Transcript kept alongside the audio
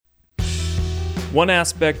One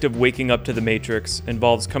aspect of waking up to the Matrix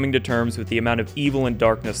involves coming to terms with the amount of evil and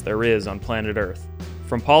darkness there is on planet Earth.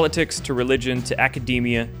 From politics to religion to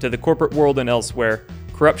academia to the corporate world and elsewhere,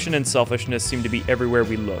 corruption and selfishness seem to be everywhere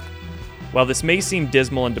we look. While this may seem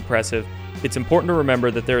dismal and depressive, it's important to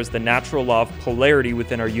remember that there is the natural law of polarity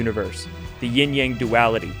within our universe, the yin-yang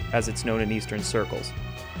duality, as it's known in Eastern circles.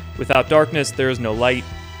 Without darkness, there is no light.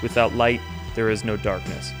 Without light, there is no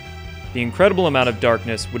darkness. The incredible amount of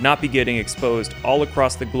darkness would not be getting exposed all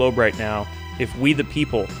across the globe right now if we the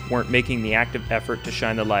people weren't making the active effort to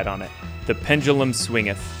shine the light on it. The pendulum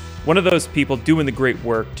swingeth. One of those people doing the great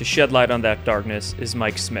work to shed light on that darkness is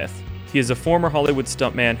Mike Smith. He is a former Hollywood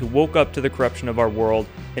stuntman who woke up to the corruption of our world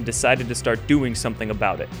and decided to start doing something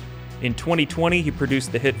about it. In 2020, he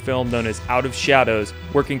produced the hit film known as Out of Shadows,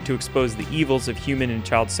 working to expose the evils of human and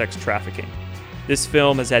child sex trafficking. This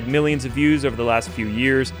film has had millions of views over the last few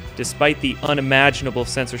years, despite the unimaginable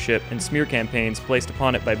censorship and smear campaigns placed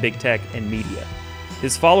upon it by big tech and media.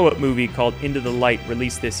 His follow-up movie called Into the Light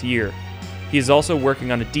released this year. He is also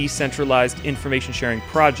working on a decentralized information-sharing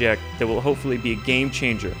project that will hopefully be a game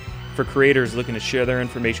changer for creators looking to share their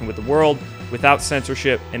information with the world without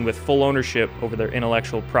censorship and with full ownership over their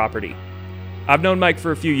intellectual property. I've known Mike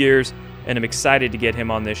for a few years, and I'm excited to get him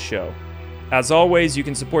on this show. As always, you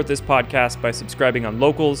can support this podcast by subscribing on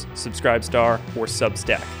Locals, Subscribestar, or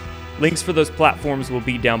Substack. Links for those platforms will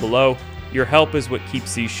be down below. Your help is what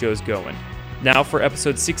keeps these shows going. Now for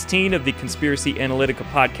episode 16 of the Conspiracy Analytica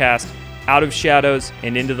podcast, Out of Shadows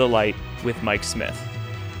and Into the Light with Mike Smith.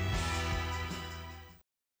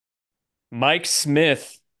 Mike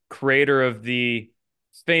Smith, creator of the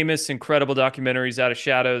famous, incredible documentaries Out of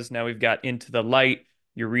Shadows. Now we've got Into the Light,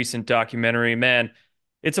 your recent documentary. Man,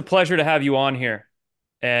 it's a pleasure to have you on here.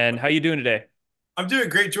 And how you doing today? I'm doing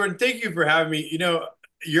great, Jordan. Thank you for having me. You know,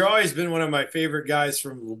 you're always been one of my favorite guys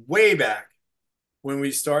from way back when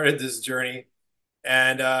we started this journey.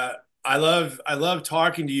 And I love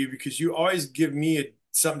talking to you because you always give me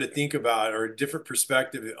something to think about or a different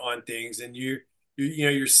perspective on things. And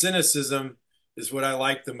your cynicism is what I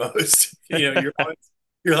like the most. You're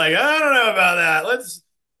like, I don't know about that.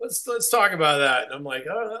 Let's talk about that. And I'm like,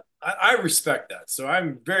 oh, I respect that. So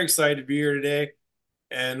I'm very excited to be here today,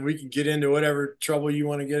 and we can get into whatever trouble you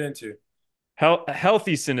want to get into.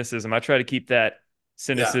 Healthy cynicism. I try to keep that Yeah,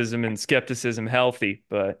 cynicism and skepticism healthy,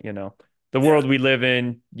 but the yeah. world we live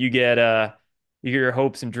in, you get your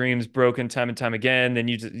hopes and dreams broken time and time again, then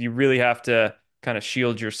you really have to kind of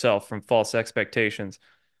shield yourself from false expectations.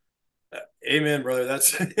 Amen, brother.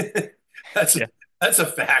 That's Yeah. that's a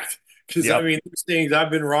fact. Because I Yep. mean, there's things I've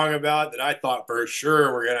been wrong about that I thought for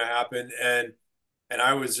sure were going to happen, and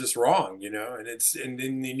I was just wrong, and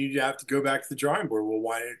then you have to go back to the drawing board. Well,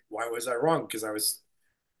 why was I wrong? Because I was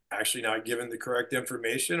actually not given the correct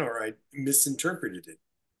information, or I misinterpreted it.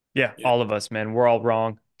 Yeah, You know? all of us, man. We're all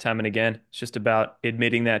wrong time and again. It's just about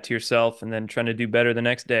admitting that to yourself and then trying to do better the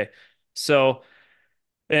next day. So,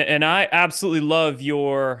 and I absolutely love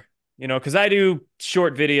your, because I do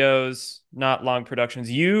short videos, not long productions.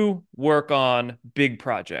 You work on big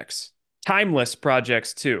projects, timeless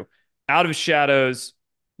projects too. Out of Shadows,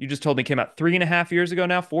 you just told me came out 3.5 years ago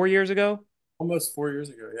now, 4 years ago, Almost 4 years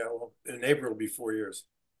ago. Yeah, well, in April it'll be 4 years.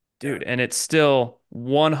 Yeah, dude, and it's still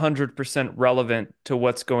 100% relevant to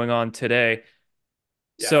what's going on today.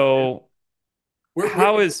 yeah. So, We're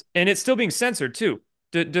and it's still being censored too.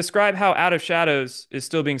 Describe how Out of Shadows is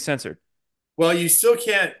still being censored. Well, you still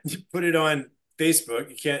can't put it on Facebook.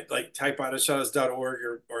 You can't like type out of shadows.org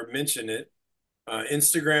or mention it.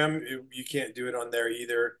 Instagram, you can't do it on there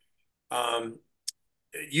either. Um,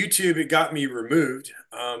 YouTube, it got me removed.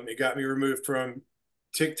 It got me removed from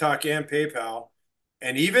TikTok and PayPal,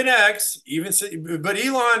 and even X. But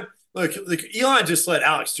Elon, look, Elon just let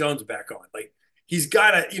Alex Jones back on. Like he's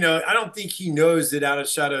got to, I don't think he knows that Out of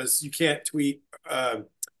Shadows. You can't tweet out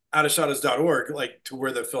of shadows.org like to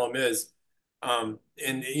where the film is. And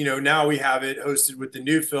now we have it hosted with the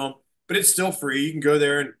new film, but it's still free. You can go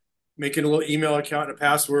there and make it a little email account and a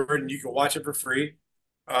password, and you can watch it for free.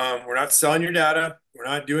 We're not selling your data. We're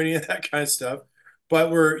not doing any of that kind of stuff, but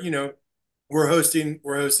we're hosting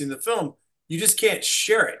the film. You just can't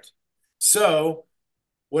share it. So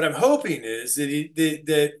what I'm hoping is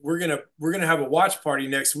that we're gonna have a watch party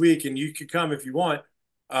next week, and you could come if you want.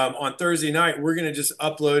 On Thursday night, we're gonna just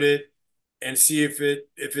upload it and see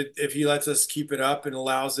if he lets us keep it up and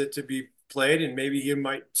allows it to be played, and maybe he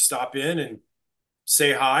might stop in and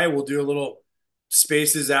say hi. We'll do a little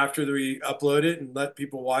spaces after we upload it and let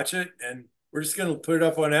people watch it, and we're just gonna put it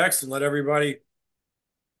up on X and let everybody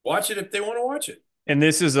watch it if they want to watch it. And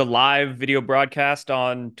this is a live video broadcast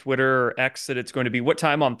on Twitter or X that it's going to be. What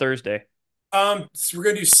time on Thursday? So we're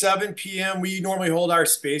gonna do 7 p.m. We normally hold our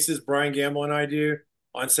spaces, Brian Gamble and I do,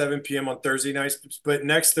 on 7 p.m. on Thursday nights. But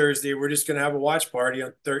next Thursday, we're just gonna have a watch party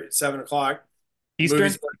on 7 o'clock. The Eastern?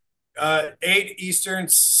 movie's 8 Eastern,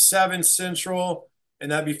 7 Central,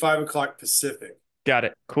 and that'd be 5 o'clock Pacific. Got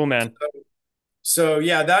it. Cool, man. So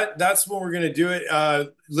yeah, that's when we're gonna do it.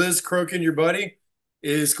 Liz Crokin, your buddy,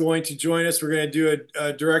 is going to join us. We're gonna do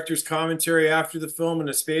a director's commentary after the film and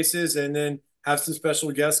the spaces, and then have some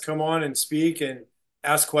special guests come on and speak and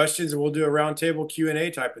ask questions, and we'll do a roundtable Q&A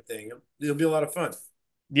type of thing. It'll be a lot of fun.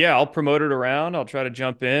 Yeah, I'll promote it around. I'll try to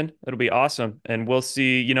jump in. It'll be awesome. And we'll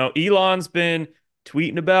see. Elon's been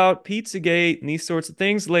tweeting about Pizzagate and these sorts of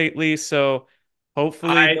things lately. So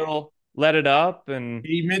hopefully I they'll let it up. And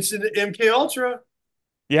He mentioned MK Ultra.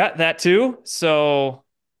 yeah, that too. So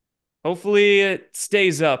hopefully it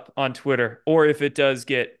stays up on Twitter. Or if it does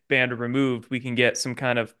get banned or removed, we can get some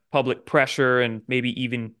kind of public pressure and maybe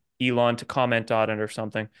even Elon to comment on it or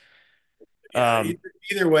something. Yeah, Um,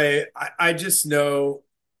 either way, I just know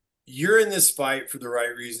you're in this fight for the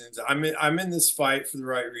right reasons. I'm in this fight for the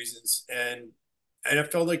right reasons, and I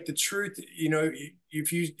felt like the truth.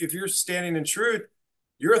 If you're standing in truth,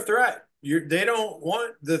 you're a threat. They don't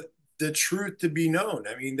want the truth to be known.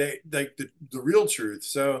 I mean, they like the real truth.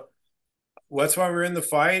 So that's why we're in the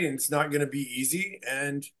fight, and it's not going to be easy,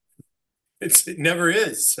 and it never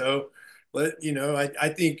is. So I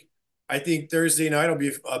think Thursday night will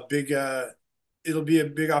be a big it'll be a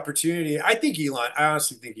big opportunity. I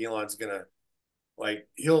honestly think Elon's gonna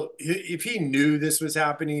if he knew this was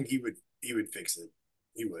happening, he would fix it.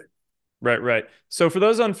 He would. right, right. So for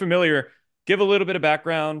those unfamiliar, give a little bit of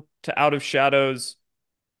background to Out of Shadows,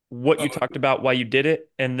 what you Oh, talked about, why you did it,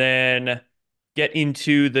 and then get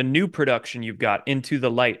into the new production you've got, Into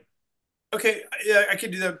the Light. okay. Yeah, I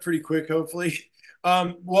can do that pretty quick, hopefully.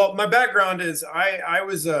 Well, my background is I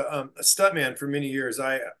was a stuntman for many years.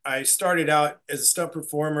 I started out as a stunt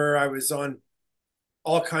performer. I was on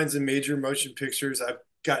all kinds of major motion pictures. I've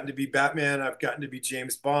gotten to be Batman. I've gotten to be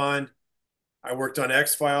James Bond. I worked on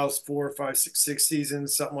X Files 4, 5, 6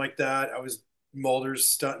 seasons, something like that. I was Mulder's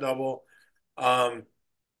stunt double. Um,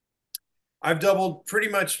 I've doubled pretty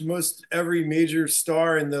much most every major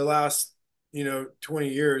star in the last 20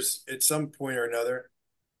 years at some point or another.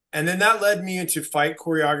 And then that led me into fight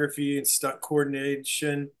choreography and stunt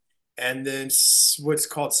coordination, and then what's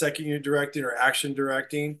called second unit directing or action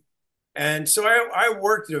directing. And so I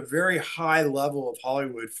worked at a very high level of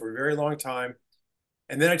Hollywood for a very long time.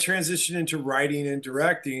 And then I transitioned into writing and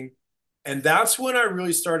directing. And that's when I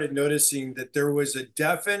really started noticing that there was a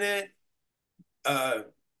definite uh,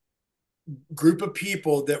 group of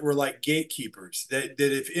people that were like gatekeepers, that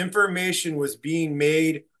if information was being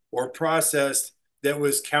made or processed that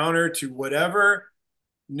was counter to whatever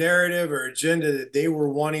narrative or agenda that they were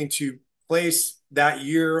wanting to place that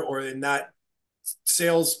year or in that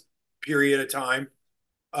sales period of time,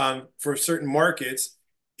 for certain markets,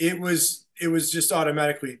 it was just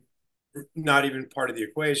automatically not even part of the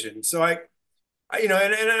equation. So and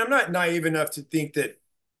I'm not naive enough to think that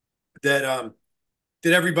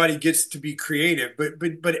that everybody gets to be creative,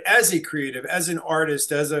 but as a creative, as an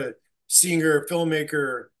artist, as a singer,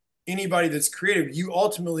 filmmaker, anybody that's creative, you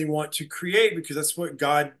ultimately want to create because that's what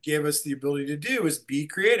God gave us the ability to do, is be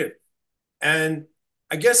creative. And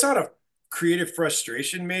I guess out of creative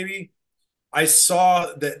frustration, maybe I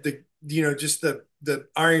saw that just the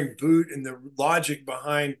iron boot and the logic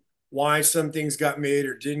behind why some things got made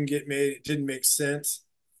or didn't get made. It didn't make sense.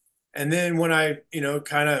 And then when I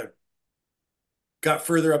kind of got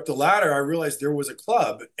further up the ladder, I realized there was a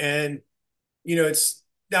club, and it's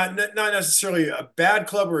not necessarily a bad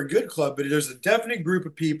club or a good club, but there's a definite group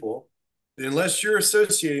of people that unless you're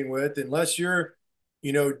associating with, unless you're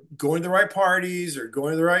going to the right parties or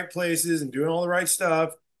going to the right places and doing all the right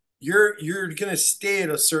stuff, you're going to stay at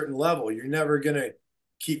a certain level. You're never going to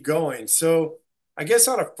keep going. So I guess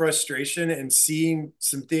out of frustration and seeing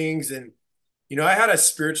some things, and I had a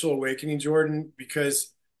spiritual awakening, Jordan,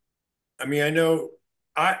 because I mean, I know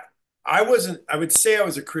I I wasn't, I would say I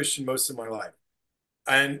was a Christian most of my life.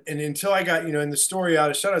 And until I got, in the story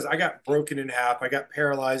Out of Shadows, I got broken in half. I got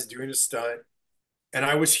paralyzed doing a stunt, and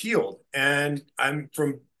I was healed. And I'm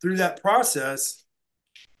from through that process,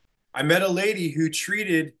 I met a lady who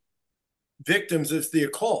treated victims of the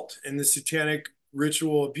occult and the satanic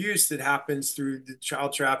ritual abuse that happens through the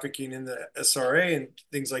child trafficking and the SRA and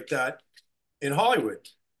things like that in Hollywood.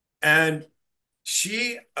 And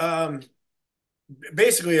she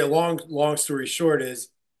basically, a long story short, is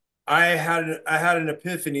I had an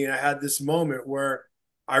epiphany, and I had this moment where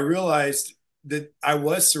I realized that I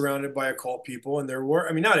was surrounded by occult people, and there were,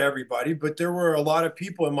 I mean, not everybody, but there were a lot of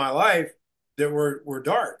people in my life that were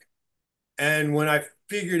dark. And when I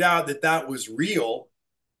figured out that that was real,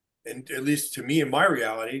 and at least to me in my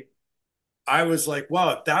reality, I was like,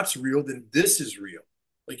 wow, if that's real, then this is real.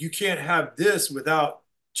 Like you can't have this without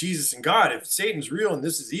Jesus and God. If Satan's real and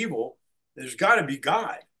this is evil, there's got to be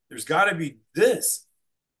God. There's got to be this.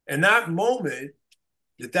 And that moment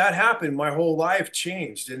that happened, my whole life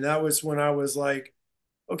changed. And that was when I was like,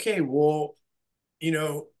 okay, well, you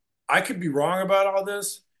know, I could be wrong about all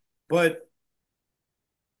this, but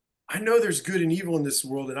I know there's good and evil in this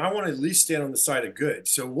world, and I want to at least stand on the side of good.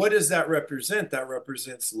 So, what does that represent? That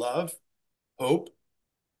represents love, hope,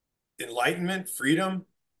 enlightenment, freedom,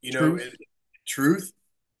 you know, Truth. truth,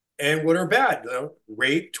 and what are bad,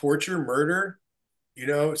 rape, torture, murder,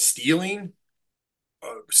 stealing,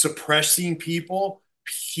 suppressing people,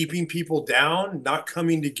 keeping people down, not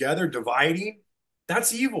coming together, dividing.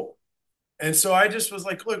 That's evil. And so I just was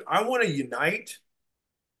like, look, I want to unite.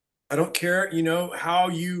 I don't care, how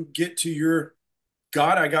you get to your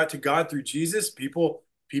God. I got to God through Jesus. People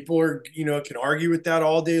are, can argue with that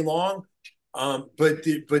all day long. But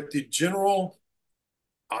the general,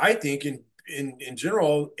 I think in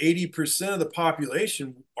general, 80% of the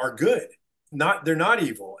population are good. They're not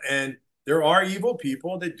evil. And there are evil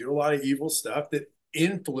people that do a lot of evil stuff that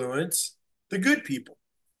influence the good people.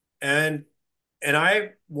 And and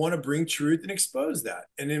I want to bring truth and expose that.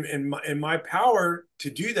 And in my power to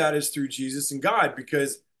do that is through Jesus and God,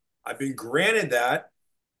 because I've been granted that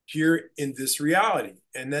here in this reality.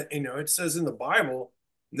 And that, it says in the Bible,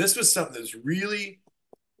 this was something that's really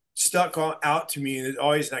out to me, and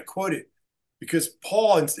and I quote it because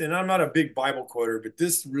Paul, and I'm not a big Bible quoter, but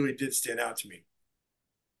this really did stand out to me.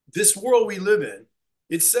 This world we live in,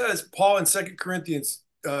 it says, Paul in 2 Corinthians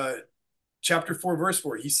chapter 4, verse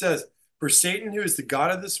 4, he says, for Satan, who is the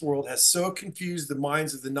God of this world, has so confused the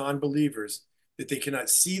minds of the non-believers that they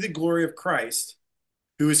cannot see the glory of Christ,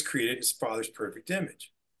 who is created in his Father's perfect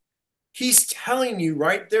image. He's telling you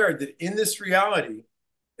right there that in this reality,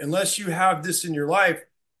 unless you have this in your life,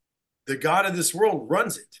 the God of this world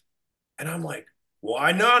runs it. And I'm like, well,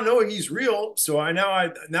 I now know he's real. So now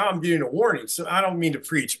I'm getting a warning. So I don't mean to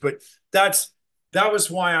preach, but that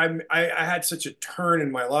was why I had such a turn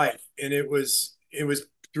in my life. And it was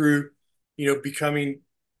through, becoming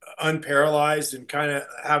unparalyzed and kind of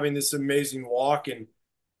having this amazing walk. And,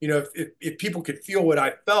 if people could feel what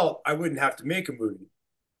I felt, I wouldn't have to make a movie.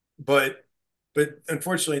 But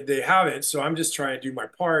unfortunately they haven't. So I'm just trying to do my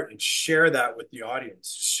part and share that with the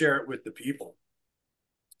audience, share it with the people.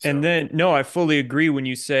 And So then, no, I fully agree when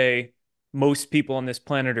you say most people on this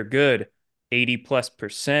planet are good, 80 plus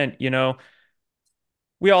percent.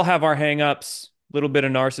 We all have our hangups, a little bit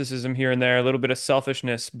of narcissism here and there, a little bit of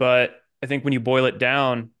selfishness. But I think when you boil it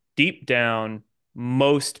down, deep down,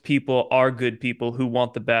 most people are good people who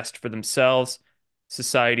want the best for themselves,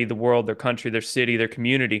 society, the world, their country, their city, their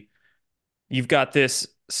community. You've got this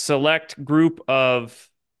select group of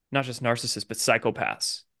not just narcissists, but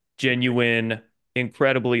psychopaths, genuine,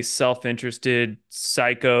 incredibly self-interested,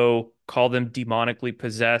 psycho, call them demonically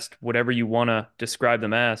possessed, whatever you want to describe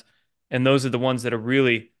them as. And those are the ones that are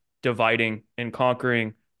really dividing and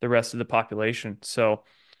conquering the rest of the population. So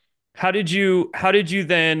how did you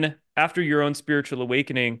then, after your own spiritual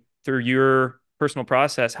awakening through your personal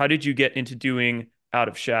process, how did you get into doing Out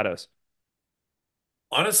of Shadows?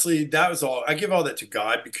 honestly, that was all. I give all that to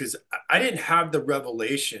God because I didn't have the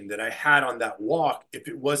revelation that I had on that walk if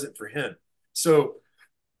it wasn't for him. So,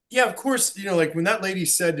 yeah, of course, like when that lady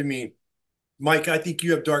said to me, Mike, I think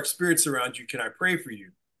you have dark spirits around you. Can I pray for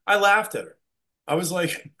you? I laughed at her. I was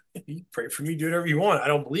like, you pray for me, do whatever you want. I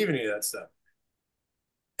don't believe any of that stuff.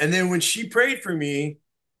 And then when she prayed for me,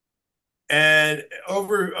 and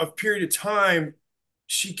over a period of time,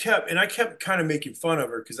 and I kept kind of making fun of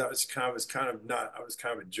her because I was kind of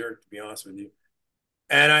a jerk, to be honest with you.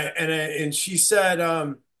 And she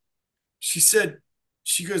said, she said,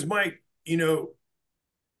 she goes, Mike,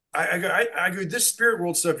 I go, this spirit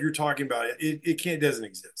world stuff you're talking about, doesn't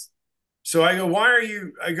exist. So I go, why are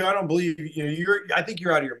you, I don't believe, I think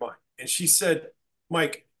you're out of your mind. And she said,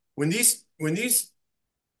 Mike, when these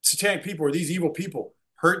satanic people or these evil people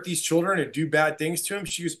hurt these children and do bad things to them,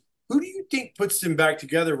 she goes, who do you think puts them back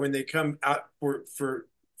together when they come out for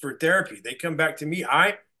therapy? They come back to me.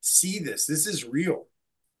 I see this. This is real.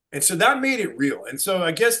 And so that made it real. And so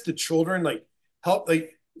I guess the children help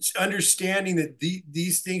understanding that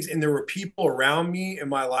these things, and there were people around me in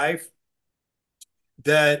my life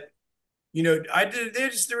that there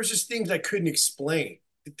was just things I couldn't explain,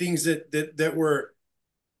 things that were,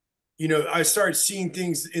 I started seeing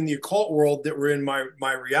things in the occult world that were in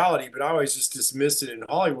my reality, but I always just dismissed it in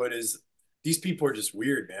Hollywood as these people are just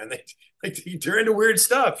weird, man. They're into weird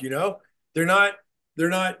stuff, you know. They're not they're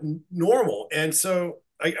not normal. And so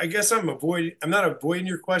I guess I'm not avoiding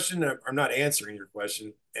your question. I'm not answering your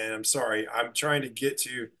question. And I'm sorry. I'm trying to get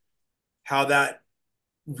to how that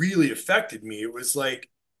really affected me. It was like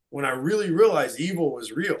when I really realized evil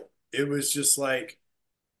was real. It was just like,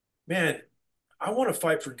 man, I want to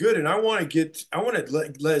fight for good, and I want to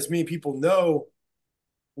let as many people know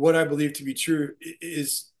what I believe to be true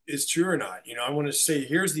is true or not. You know, I want to say,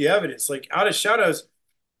 here's the evidence. Like Out of Shadows,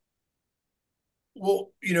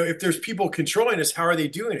 well, you know, if there's people controlling us, how are they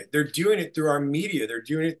doing it? They're doing it through our media. They're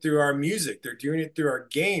doing it through our music. They're doing it through our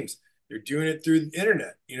games. They're doing it through the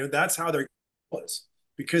internet. You know, that's how they're us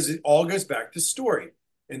because it all goes back to story.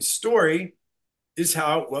 And story is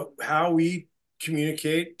how we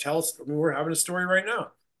communicate. Tell us. I mean, we're having a story right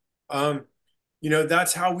now. Um, you know,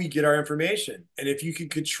 that's how we get our information. And if you can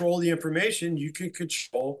control the information, you can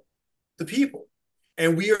control the people.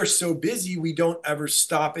 And we are so busy, we don't ever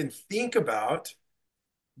stop and think about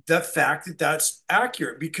the fact that that's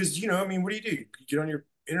accurate because, you know, I mean, what do? You get on your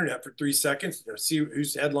internet for 3 seconds, you know, see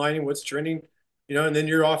who's headlining, what's trending, you know, and then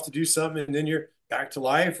you're off to do something and then you're back to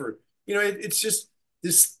life or, you know, it's just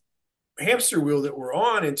this hamster wheel that we're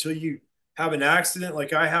on until you have an accident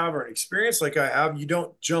like I have or an experience like I have, you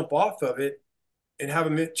don't jump off of it and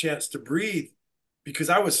have a chance to breathe because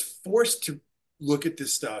I was forced to look at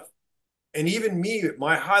this stuff. And even me, at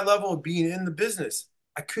my high level of being in the business,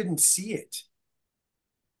 I couldn't see it.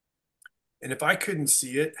 And if I couldn't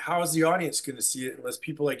see it, how is the audience going to see it unless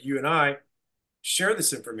people like you and I share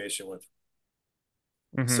this information with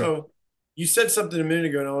them? Mm-hmm. So you said something a minute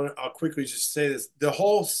ago, and I'll quickly just say this. The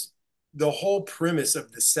whole premise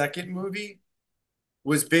of the second movie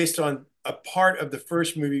was based on a part of the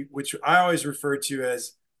first movie, which I always refer to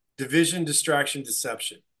as division, distraction,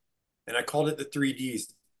 deception. And I called it the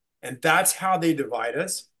 3Ds. And that's how they divide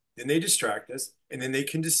us, then they distract us, and then they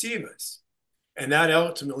can deceive us. And that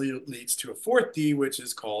ultimately leads to a fourth D, which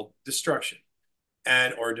is called destruction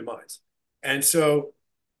and or demise. And so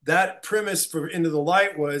that premise for Into the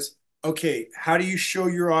Light was, okay, how do you show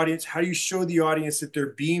your audience? How do you show the audience that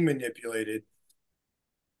they're being manipulated?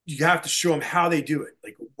 You have to show them how they do it.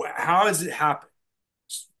 Like, how does it happen?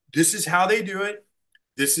 This is how they do it.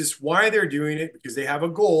 This is why they're doing it because they have a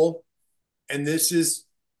goal. And this is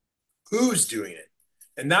who's doing it.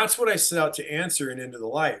 And that's what I set out to answer in Into the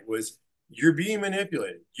Light was you're being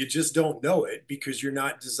manipulated. You just don't know it because you're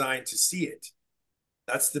not designed to see it.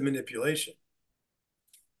 That's the manipulation.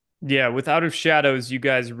 Yeah, with Out of Shadows, you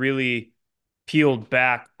guys really peeled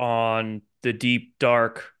back on the deep,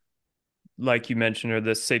 dark, like you mentioned, or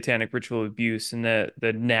the satanic ritual abuse and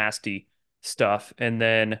the nasty stuff. And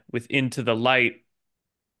then with Into the Light,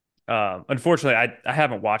 unfortunately, I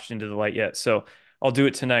haven't watched Into the Light yet, so I'll do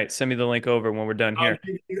it tonight. Send me the link over when we're done here.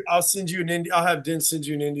 I'll send you an indie. I'll have Den send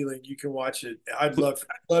you an indie link. You can watch it. I'd love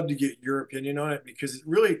to get your opinion on it because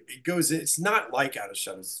it goes. It's not like Out of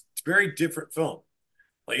Shadows. It's a very different film.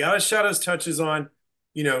 Like Out of Shadows touches on,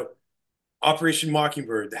 you know, Operation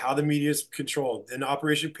Mockingbird, how the media is controlled. Then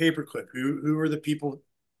Operation Paperclip, who are the people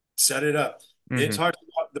set it up. Then it Hmm. talks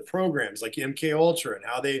about the programs like MK Ultra and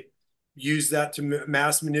how they use that to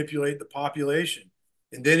mass manipulate the population.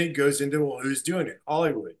 And then it goes into, well, who's doing it?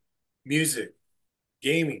 Hollywood, music,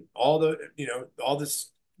 gaming, all the, you know, all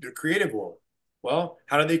this, the creative world. Well,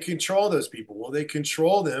 how do they control those people? Well, they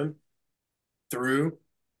control them through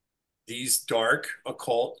these dark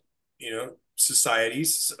occult, you know,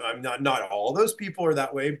 societies. I'm not all those people are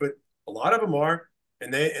that way, but a lot of them are,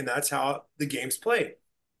 and that's how the game's played.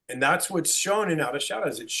 And that's what's shown in Out of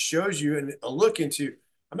Shadows. It shows you a look into.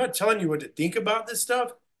 I'm not telling you what to think about this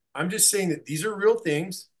stuff. I'm just saying that these are real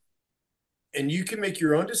things, and you can make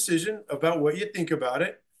your own decision about what you think about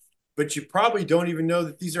it. But you probably don't even know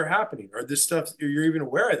that these are happening or this stuff. Or you're even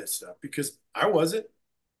aware of this stuff because I wasn't.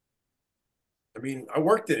 I mean, I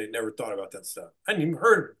worked in it, never thought about that stuff. I hadn't even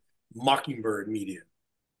heard of Mockingbird media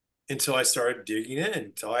until I started digging in,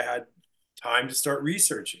 until I had time to start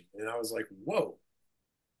researching. And I was like, whoa,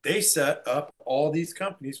 they set up all these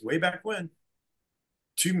companies way back when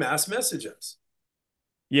to mass message us.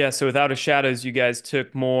 Yeah, so without a shadows, you guys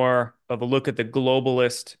took more of a look at the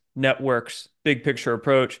globalist networks, big picture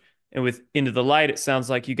approach. And with Into the Light, it sounds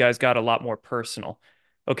like you guys got a lot more personal.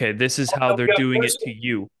 Okay, this is how they're doing it to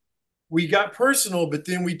you. We got personal, but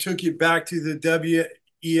then we took it back to the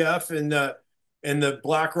WEF and the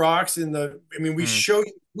Black Rocks and I mean, we Hmm. show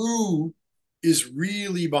you who is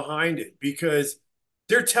really behind it because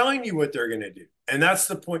they're telling you what they're going to do. And that's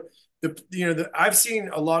the point. I've seen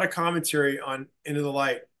a lot of commentary on Into the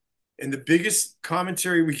Light, and the biggest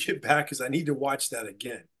commentary we get back is I need to watch that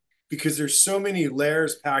again because there's so many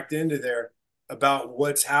layers packed into there about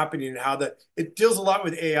what's happening and how that it deals a lot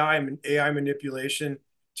with AI and AI manipulation,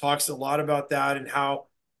 talks a lot about that and how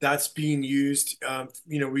that's being used.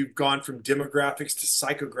 We've gone from demographics to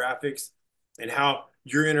psychographics, and how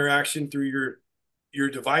your interaction through your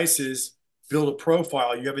devices build a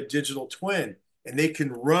profile. You have a digital twin, and they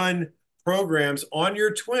can run programs on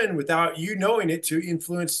your twin without you knowing it to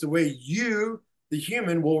influence the way you, the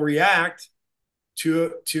human, will react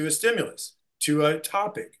to a stimulus, to a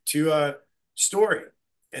topic, to a story.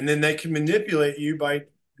 And then they can manipulate you by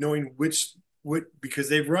knowing what because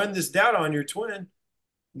they've run this data on your twin.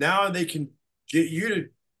 Now they can get you to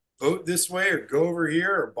vote this way or go over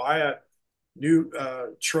here or buy a new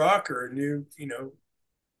truck or a new,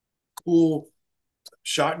 cool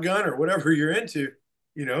shotgun or whatever you're into,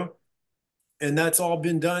 you know, and that's all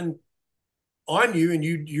been done on you, and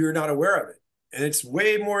you're not aware of it. And it's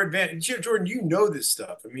way more advanced. Jordan, you know this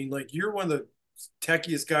stuff. I mean, like, you're one of the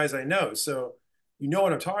techiest guys I know, so you know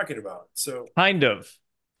what I'm talking about. So Kind of.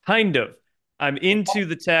 Kind of. I'm into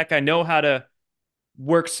the tech. I know how to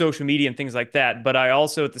work social media and things like that, but I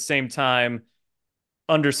also at the same time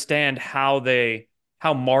understand how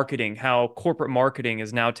marketing, how corporate marketing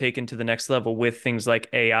is now taken to the next level with things like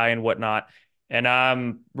AI and whatnot. And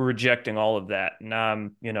I'm rejecting all of that.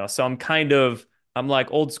 And so I'm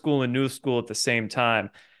like old school and new school at the same time.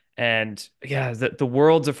 And yeah, the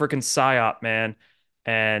world's a freaking psyop, man.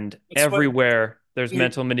 And that's what everywhere there's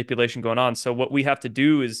mental manipulation going on. So what we have to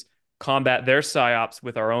do is combat their psyops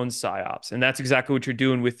with our own psyops. And that's exactly what you're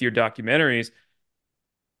doing with your documentaries.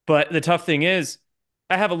 But the tough thing is,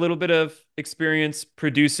 I have a little bit of experience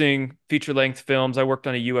producing feature length films. I worked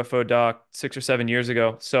on a UFO doc 6 or 7 years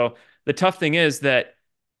ago. So the tough thing is that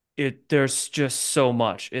there's just so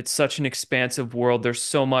much. It's such an expansive world. There's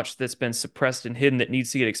so much that's been suppressed and hidden that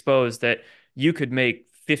needs to get exposed that you could make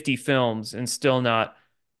 50 films and still not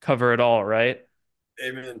cover it all, right?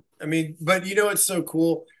 amen. I mean, but it's so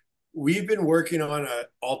cool. We've been working on an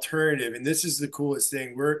alternative, and this is the coolest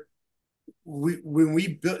thing. When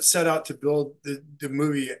we set out to build the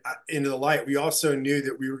movie into the light, we also knew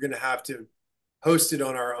that we were going to have to host it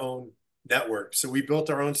on our own network. So we built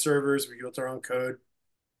our own servers, we built our own code,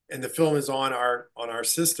 and the film is on our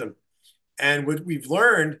system. And what we've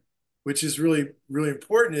learned, which is really really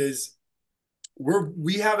important, is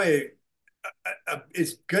we have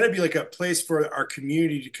it's going to be like a place for our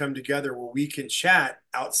community to come together where we can chat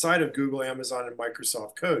outside of Google, Amazon, and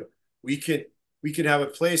Microsoft code. We can we can have a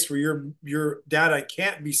place where your data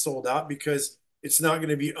can't be sold out because it's not going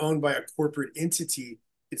to be owned by a corporate entity.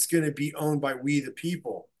 It's going to be owned by we the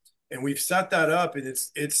people. And we've set that up, and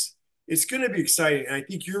it's going to be exciting. And I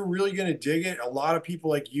think you're really going to dig it. A lot of people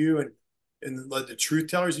like you and the truth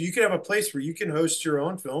tellers, you can have a place where you can host your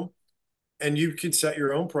own film and you can set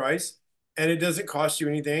your own price, and it doesn't cost you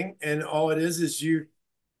anything. And all it is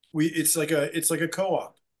it's like a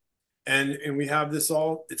co-op, and we have this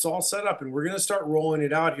all it's all set up, and we're going to start rolling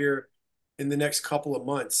it out here in the next couple of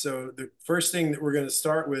months. So the first thing that we're going to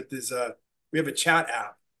start with is we have a chat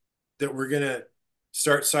app that we're going to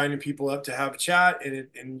start signing people up to have a chat, and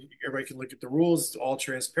everybody can look at the rules. It's all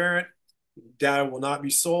transparent. Data will not be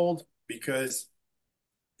sold because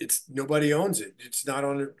it's nobody owns it. It's not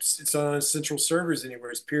on central servers anywhere.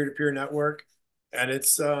 It's peer-to-peer network, and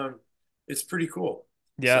it's pretty cool.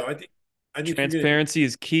 Yeah. So I think you're gonna Transparency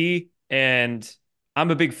is key, and I'm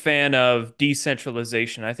a big fan of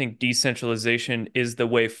decentralization. I think decentralization is the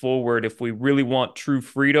way forward if we really want true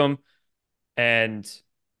freedom and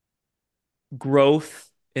growth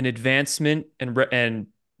and advancement and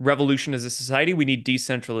revolution as a society. We need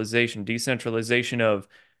decentralization, decentralization of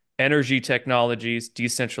energy technologies,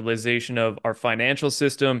 decentralization of our financial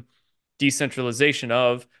system, decentralization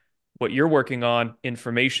of what you're working on,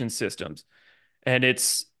 information systems. And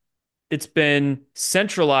it's been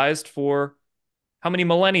centralized for how many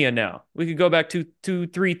millennia now? We could go back to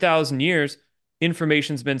 3,000 years.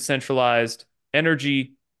 Information's been centralized.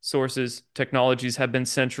 Energy sources, technologies have been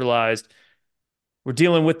centralized. We're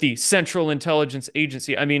dealing with the Central Intelligence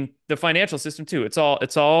Agency. I mean, the financial system too. It's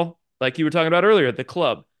all like you were talking about earlier, the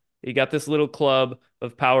club. You got this little club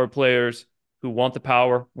of power players who want the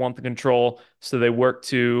power, want the control, so they work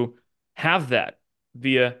to have that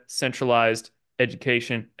via centralized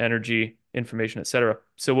education, energy, information, etc.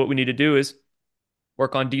 So what we need to do is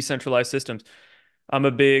work on decentralized systems. I'm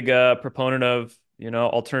a big proponent of,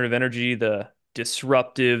 alternative energy, the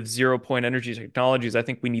disruptive zero point energy technologies. I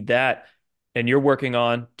think we need that. And you're working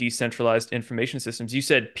on decentralized information systems. You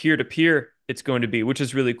said peer to peer it's going to be, which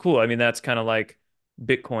is really cool. I mean, that's kind of like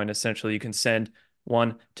Bitcoin, essentially. You can send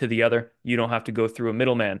one to the other. You don't have to go through a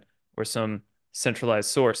middleman or some centralized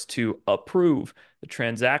source to approve the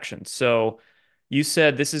transaction. So you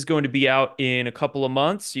said this is going to be out in a couple of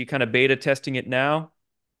months. You kind of beta testing it now.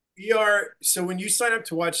 We are, so when you sign up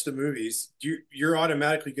to watch the movies, you're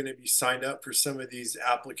automatically going to be signed up for some of these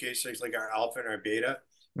applications like our alpha and our beta.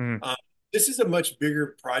 Mm, Um, this is a much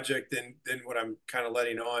bigger project than what I'm kind of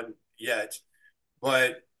letting on yet.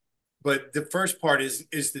 But the first part is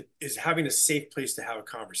having a safe place to have a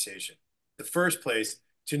conversation. The first place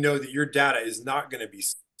to know that your data is not going to be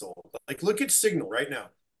sold. Like look at Signal right now.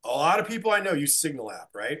 A lot of people I know use Signal app,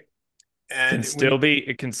 right? can And when still be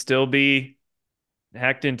it can still be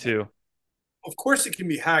hacked into. of course it can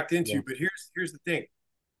be hacked Yeah. into, but here's the thing.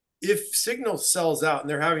 If Signal sells out and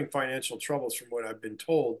they're having financial troubles from what I've been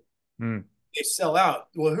told, Mm, they sell out.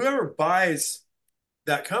 Well, whoever buys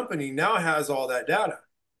that company now has all that data.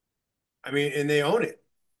 I mean, and they own it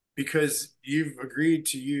because you've agreed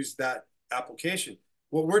to use that application.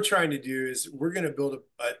 What we're trying to do is we're going to build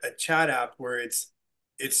a chat app where it's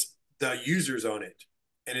the users own it,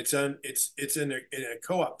 and it's in a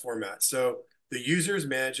co-op format. So the users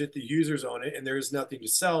manage it, the users own it, and there is nothing to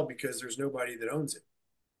sell because there's nobody that owns it.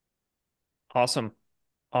 awesome.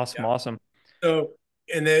 Awesome. Yeah. Awesome. So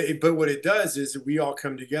but what it does is we all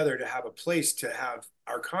come together to have a place to have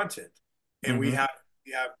our content, and we Hmm. have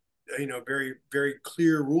we have very very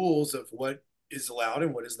clear rules of what is allowed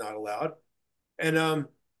and what is not allowed, and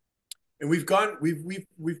we've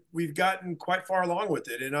gotten quite far along with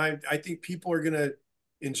it, and I think people are gonna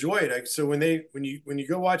enjoy it. So when you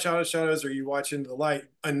go watch Out of Shadows or you watch Into the Light,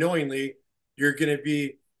 unknowingly you're gonna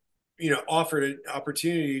be offered an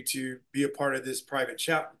opportunity to be a part of this private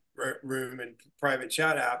chat room and private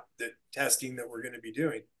chat app that testing that we're going to be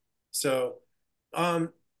doing. So,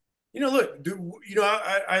 um, look,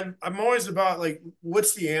 I'm always about like,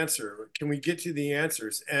 what's the answer? Can we get to the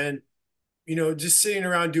answers? And just sitting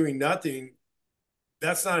around doing nothing,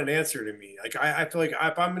 that's not an answer to me. Like, I feel like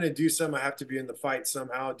if I'm going to do something, I have to be in the fight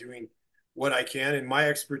somehow, doing what I can. And my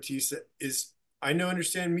expertise is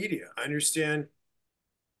understand media. I understand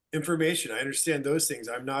information. I understand those things.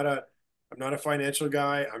 I'm not a financial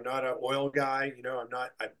guy. I'm not an oil guy. I'm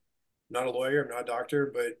not a lawyer. I'm not a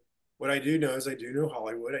doctor. But what I do know is I do know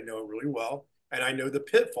Hollywood. I know it really well, and I know the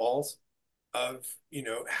pitfalls of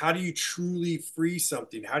how do you truly free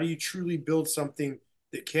something? How do you truly build something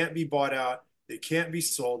that can't be bought out, that can't be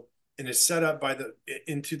sold, and is set up by the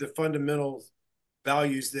into the fundamental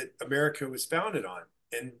values that America was founded on.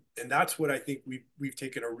 And that's what I think we've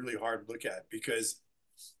taken a really hard look at because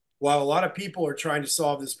while a lot of people are trying to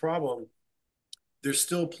solve this problem, they're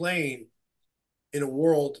still playing in a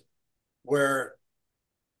world where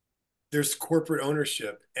there's corporate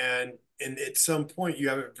ownership, and at some point you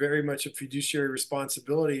have a very much a fiduciary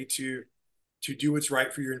responsibility to do what's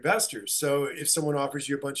right for your investors. So if someone offers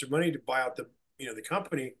you a bunch of money to buy out the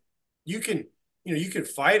company, you can you can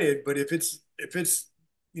fight it, but if it's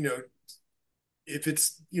you know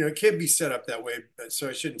it can't be set up that way. So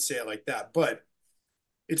I shouldn't say it like that, but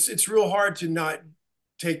it's real hard to not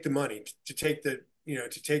take the money, to take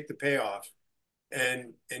the payoff,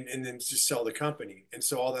 and then just sell the company. And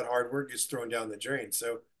so all that hard work gets thrown down the drain.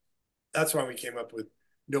 So that's why we came up with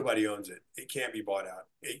nobody owns it. It can't be bought out.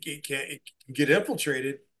 It can get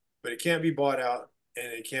infiltrated, but it can't be bought out and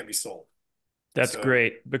it can't be sold. That's So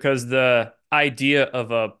great because the idea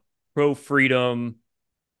of a pro freedom,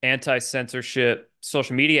 anti censorship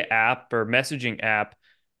social media app or messaging app,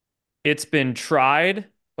 it's been tried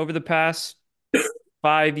over the past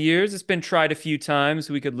 5 years. It's been tried a few times.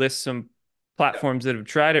 We could list some yeah, platforms that have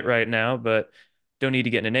tried it right now, but don't need to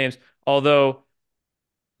get into names. Although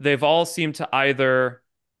they've all seemed to either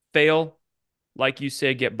fail, like you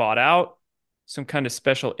say, get bought out, some kind of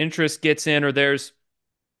special interest gets in,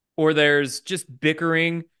 or there's just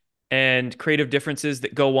bickering and creative differences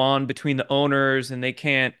that go on between the owners, and they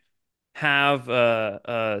can't have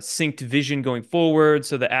a synced vision going forward.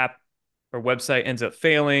 So the app or website ends up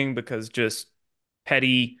failing because just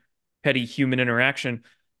petty, petty human interaction.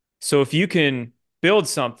 So if you can build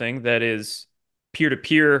something that is peer to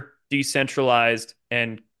peer, decentralized,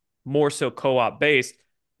 and more so co-op based,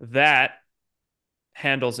 that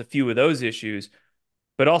handles a few of those issues.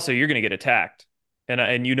 But also, you're going to get attacked,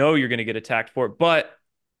 and you're going to get attacked for it. But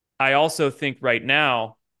I also think right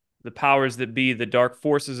now, the powers that be, the dark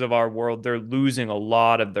forces of our world, they're losing a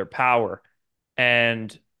lot of their power,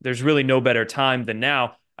 and there's really no better time than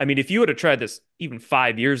now. I mean, if you would have tried this even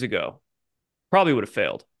 5 years ago, probably would have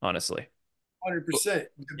failed, honestly. 100%.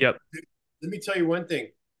 Yep. Let me tell you one thing,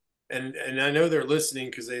 and I know they're listening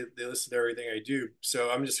because they listen to everything I do.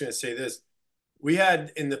 So I'm just going to say this. We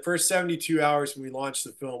had in the first 72 hours when we launched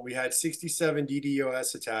the film, we had 67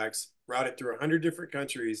 DDoS attacks, routed through 100 different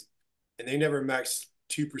countries, and they never maxed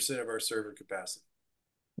 2% of our server capacity.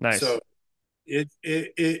 So Nice.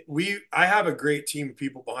 I have a great team of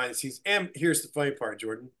people behind the scenes. And here's the funny part,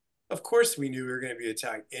 Jordan. Of course we knew we were going to be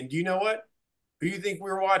attacked. And do you know what? Who do you think we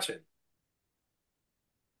were watching?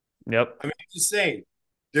 Yep. I mean, I'm just saying,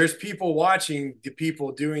 there's people watching the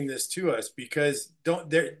people doing this to us because don't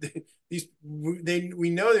they're these they we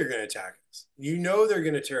know they're going to attack us. You know they're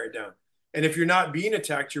going to tear it down. And if you're not being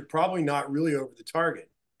attacked, you're probably not really over the target.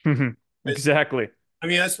 Because Exactly. I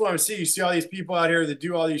mean, that's what I'm seeing. You see all these people out here that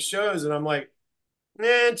do all these shows, and I'm like,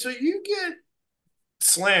 man, until you get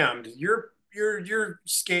slammed, you're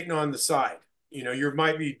skating on the side. You know, you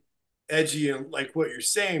might be edgy and like what you're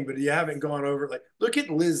saying, but you haven't gone over. Like, look at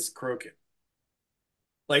Liz Crokin.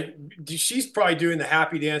 Like, she's probably doing the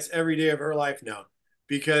happy dance every day of her life now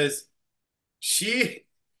because she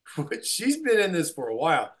she's been in this for a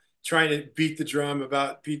while, trying to beat the drum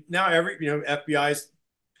about now FBI's.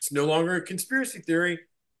 It's no longer a conspiracy theory.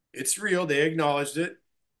 It's real. They acknowledged it,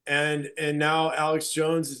 and now Alex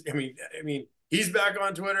Jones is. I mean, he's back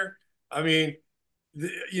on Twitter. I mean,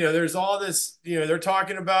 there's all this. They're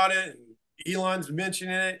talking about it, and Elon's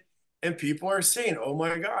mentioning it, and people are saying, "Oh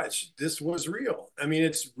my gosh, this was real." I mean,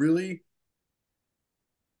 it's really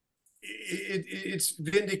it's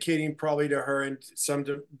vindicating probably to her and to some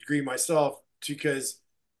degree myself because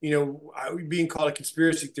being called a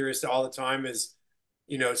conspiracy theorist all the time is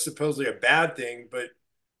supposedly a bad thing, but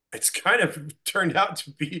it's kind of turned out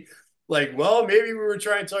to be like, well, maybe we were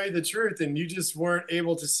trying to tell you the truth and you just weren't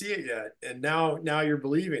able to see it yet, and now you're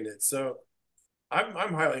believing it. So I'm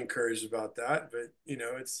highly encouraged about that, but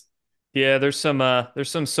it's Yeah, there's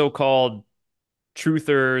some so-called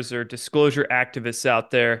truthers or disclosure activists out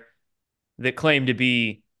there that claim to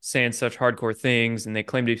be saying such hardcore things and they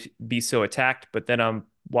claim to be so attacked, but then I'm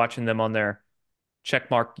watching them on their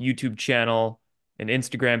checkmark YouTube channel and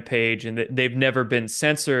Instagram page, and they've never been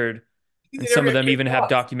censored. And they never some of get them kicked even have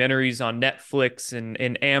off. documentaries on Netflix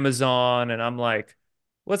and Amazon. And I'm like,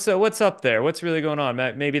 what's up there? What's really going on?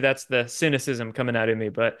 Maybe that's the cynicism coming out of me,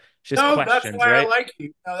 but it's just No, that's questions, why I right? like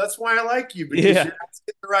you. No, that's why I like you because Yeah. you're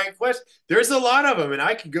asking the right question. There's a lot of them, and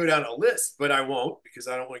I could go down a list, but I won't because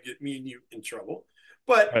I don't want to get me and you in trouble.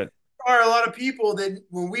 But Right. there are a lot of people that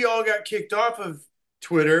when we all got kicked off of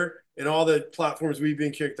Twitter and all the platforms we've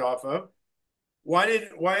been kicked off of, why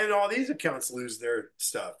did all these accounts lose their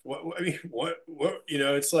stuff? I mean, what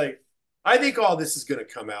it's like I think all this is going to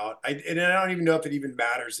come out. And I don't even know if it even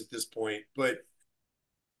matters at this point, but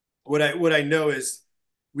what I know is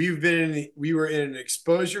we were in an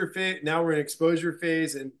exposure phase. Now we're in exposure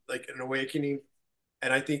phase and like an awakening.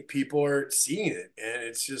 And I think people are seeing it. And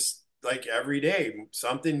it's just like every day,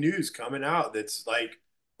 something new's coming out that's like,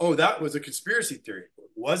 oh, that was a conspiracy theory.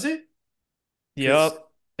 Was it? Because Yep.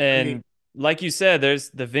 I mean, And like you said, there's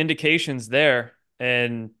the vindications there.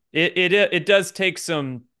 And it does take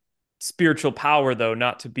some spiritual power though,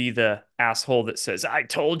 not to be the asshole that says, I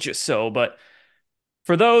told you so. But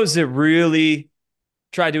for those that really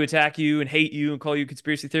try to attack you and hate you and call you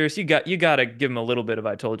conspiracy theorists, you gotta give them a little bit of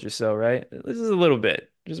 "I told you so," right? This is a little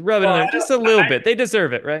bit, just rub it in well, there, just a little bit. They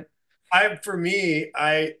deserve it, right? for me,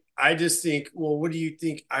 I just think, well, what do you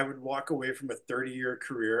think? I would walk away from a 30-year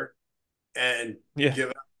career and Yeah, give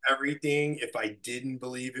up everything if I didn't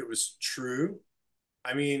believe it was true.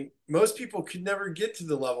 I mean, most people could never get to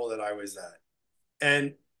the level that I was at.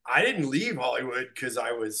 And I didn't leave Hollywood because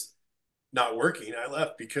I was not working. I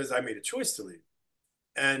left because I made a choice to leave.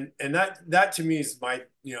 And that to me is my,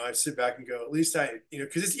 I sit back and go, at least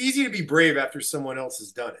because it's easy to be brave after someone else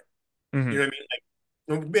has done it. You hmm know what I mean?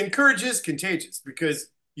 Like, and courage is contagious because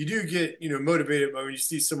you do get, motivated by when you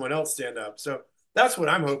see someone else stand up. So that's what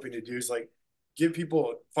I'm hoping to do is like get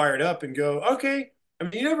people fired up and go, okay. I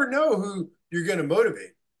mean, you never know who you're going to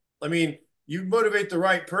motivate. I mean, you motivate the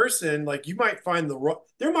right person, like you might find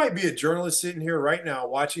there might be a journalist sitting here right now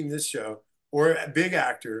watching this show or a big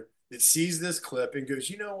actor that sees this clip and goes,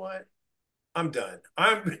 you know what? I'm done.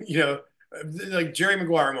 I'm, like Jerry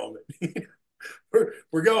Maguire moment.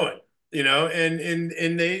 we're going,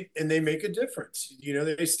 and they make a difference.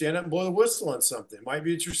 They stand up and blow the whistle on something. It might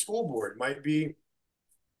be at your school board, it might be,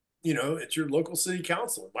 at your local city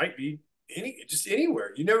council, it might be just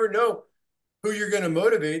anywhere. You never know who you're going to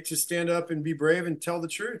motivate to stand up and be brave and tell the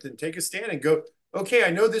truth and take a stand and go, okay,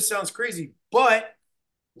 I know this sounds crazy, but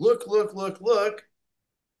look,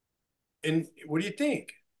 and what do you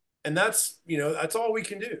think? And that's all we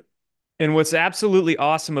can do. And what's absolutely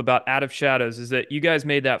awesome about Out of Shadows is that you guys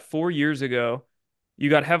made that 4 years ago.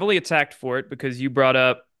 You got heavily attacked for it because you brought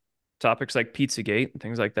up topics like Pizzagate and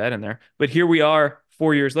things like that in there. But here we are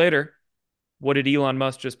 4 years later. what did Elon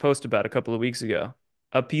Musk just post about a couple of weeks ago?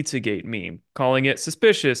 A Pizzagate meme, calling it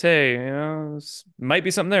suspicious. Hey, might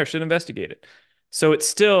be something there. Should investigate it. So it's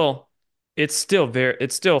still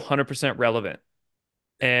 100% relevant.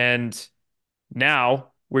 And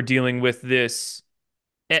now we're dealing with this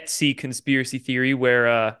Etsy conspiracy theory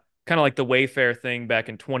where kind of like the Wayfair thing back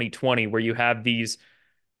in 2020 where you have these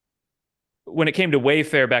when it came to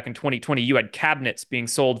Wayfair back in 2020 you had cabinets being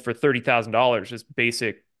sold for $30,000, just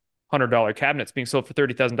basic $100 cabinets being sold for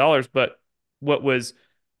 $30,000, but what was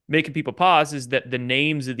making people pause is that the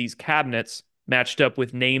names of these cabinets matched up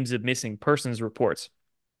with names of missing persons reports.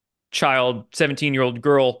 17-year-old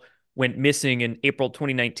girl went missing in April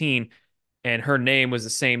 2019 and her name was the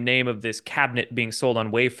same name of this cabinet being sold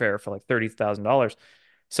on Wayfair for like $30,000.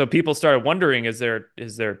 So people started wondering, is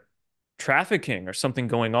there trafficking or something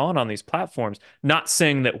going on these platforms? Not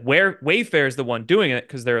saying that Wayfair is the one doing it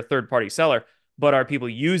because they're a third party seller, but are people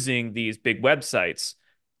using these big websites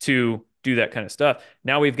to do that kind of stuff?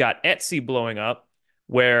 Now we've got Etsy blowing up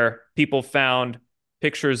where people found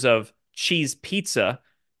pictures of cheese pizza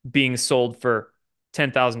being sold for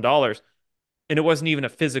 $10,000 and it wasn't even a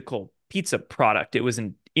physical pizza product. It was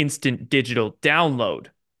an instant digital download.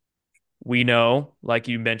 We know, like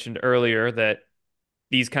you mentioned earlier, that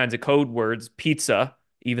these kinds of code words, pizza,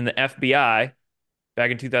 even the FBI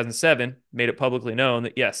back in 2007 made it publicly known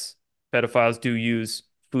that yes, pedophiles do use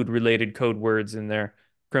food related code words in their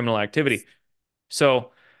criminal activity.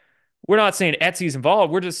 So we're not saying Etsy's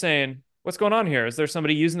involved. We're just saying, what's going on here? Is there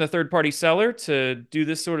somebody using the third party seller to do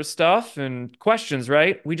this sort of stuff? And questions,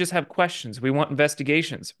 right? We just have questions. We want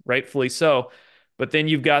investigations, rightfully so. But then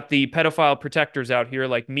you've got the pedophile protectors out here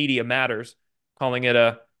like Media Matters, calling it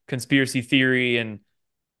a conspiracy theory and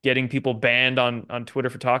getting people banned on Twitter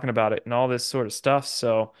for talking about it and all this sort of stuff.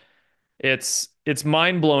 So it's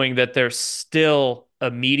mind blowing that there's still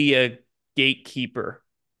a media gatekeeper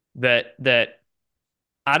that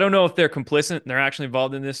I don't know if they're complicit and they're actually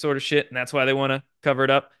involved in this sort of shit and that's why they want to cover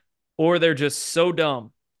it up, or they're just so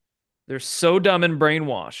dumb. They're so dumb and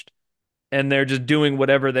brainwashed, and they're just doing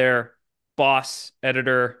whatever their boss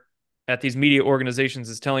editor at these media organizations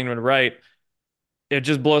is telling them to write. It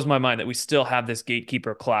just blows my mind that we still have this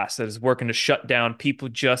gatekeeper class that is working to shut down people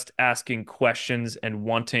just asking questions and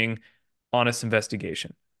wanting honest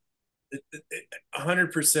investigation.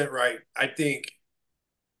 100% right. I think,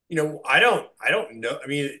 I don't know. I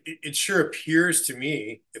mean, it sure appears to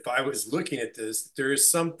me, if I was looking at this, there is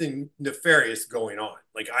something nefarious going on.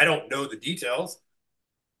 Like, I don't know the details.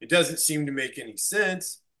 It doesn't seem to make any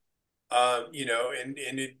sense.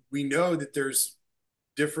 We know that there's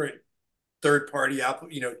different third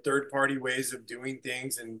party ways of doing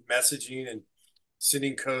things and messaging and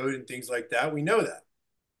sending code and things like that. We know that.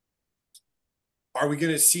 Are we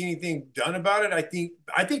going to see anything done about it? I think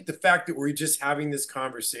the fact that we're just having this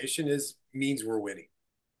conversation is means we're winning,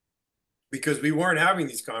 because we weren't having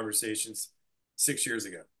these conversations 6 years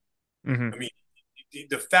ago. Mm-hmm. I mean,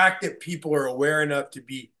 the fact that people are aware enough to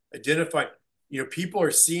be identified, people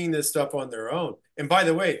are seeing this stuff on their own. And by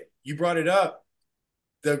the way, you brought it up.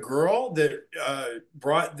 The girl that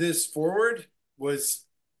brought this forward was,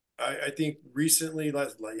 I think, recently,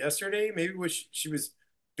 yesterday, maybe she was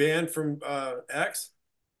banned from X.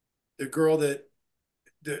 The girl that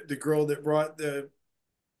brought the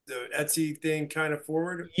Etsy thing kind of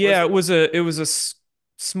forward, Yeah, was it it? was a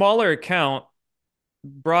smaller account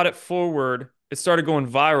brought it forward. It started going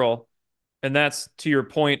viral, and that's to your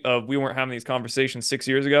point of we weren't having these conversations 6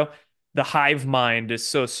 years ago. The hive mind is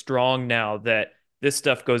so strong now that this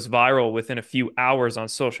stuff goes viral within a few hours on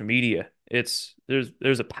social media. There's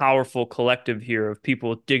a powerful collective here of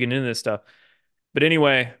people digging into this stuff. But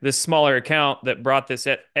anyway, this smaller account that brought this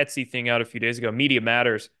Etsy thing out a few days ago, Media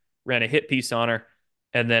Matters, ran a hit piece on her.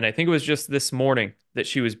 And then I think it was just this morning that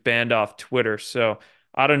she was banned off Twitter. So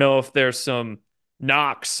I don't know if there's some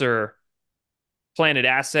knocks or planted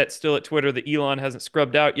assets still at Twitter that Elon hasn't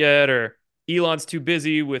scrubbed out yet, or Elon's too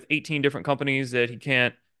busy with 18 different companies that he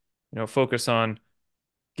can't, focus on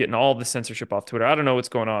getting all the censorship off Twitter. I don't know what's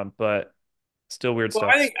going on, but still weird Well,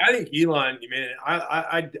 stuff. I think Elon, man.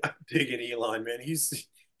 I'm digging Elon, man. He's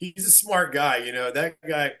a smart guy. That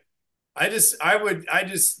guy.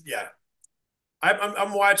 Yeah.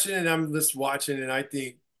 I'm watching and I'm just watching and I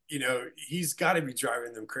think he's got to be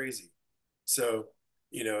driving them crazy. So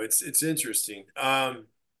it's interesting. Yeah,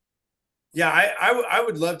 I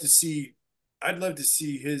would love to see. I'd love to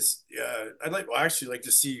see his. Actually like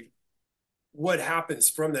to see what happens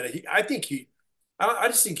from that. I think I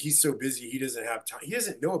just think he's so busy he doesn't have time. He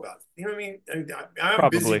doesn't know about it. You know what I mean? I'm a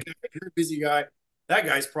busy Probably. guy. You're a busy guy. That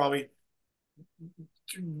guy's probably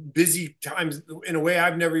busy times in a way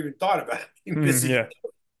I've never even thought about being busy. Yeah.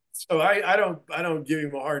 So I don't give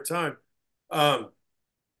him a hard time. Um,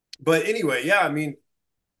 but anyway, yeah, I mean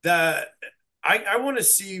that I want to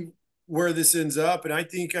see where this ends up, and I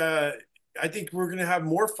think we're going to have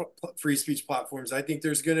more free speech platforms. I think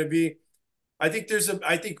there's going to be. I think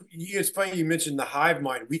it's funny you mentioned the hive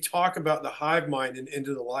mind. We talk about the hive mind and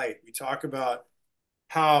Into the Light. We talk about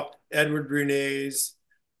how Edward Bernays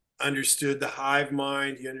understood the hive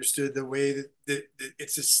mind. He understood the way that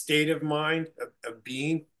it's a state of mind of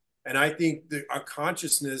being. And I think that our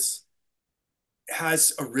consciousness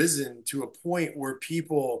has arisen to a point where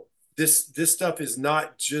people this stuff is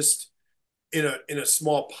not just in a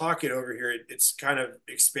small pocket over here. It's kind of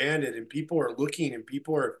expanded, and people are looking, and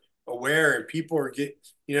people are aware, and people are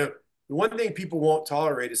the one thing people won't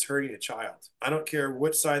tolerate is hurting a child. I don't care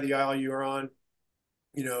what side of the aisle you're on,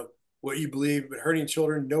 you know, what you believe, but hurting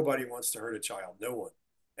children, nobody wants to hurt a child. No one.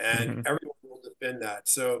 And Hmm. everyone will defend that.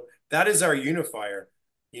 So that is our unifier,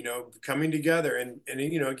 coming together. And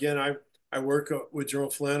again, I work with General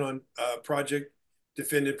Flynn on Project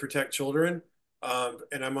Defend and Protect Children.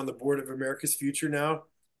 And I'm on the board of America's Future now.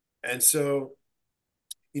 And so,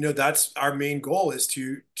 that's our main goal, is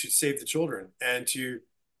to save the children and to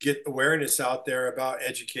get awareness out there about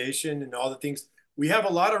education and all the things. We have a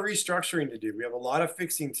lot of restructuring to do. We have a lot of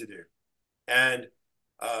fixing to do. And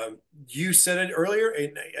you said it earlier,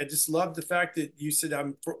 and I just love the fact that you said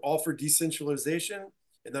all for decentralization,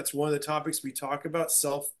 and that's one of the topics we talk about: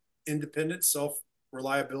 self-independence,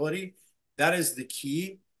 self-reliability. That is the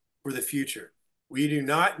key for the future. We do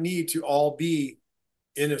not need to all be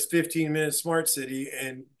in a 15-minute smart city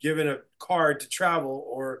and given a card to travel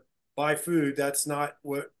or buy food. That's not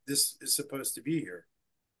what this is supposed to be here.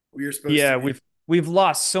 We are supposed to Yeah, be. we've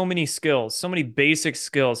lost so many skills, so many basic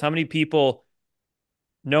skills. How many people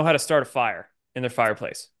know how to start a fire in their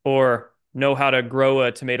fireplace or know how to grow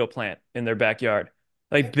a tomato plant in their backyard?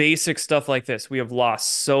 Like basic stuff like this. We have lost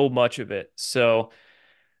so much of it. So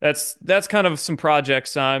that's kind of some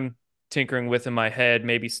projects I'm tinkering with in my head,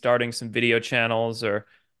 maybe starting some video channels But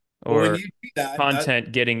when or you do that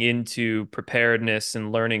content getting into preparedness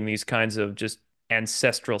and learning these kinds of just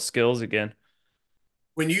ancestral skills again.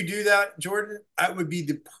 when you do that, Jordan, that would be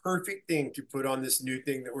the perfect thing to put on this new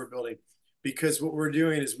thing that we're building. Because what we're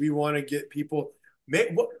doing is we want to get people.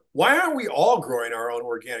 Why aren't we all growing our own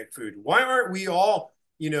organic food? Why aren't we all,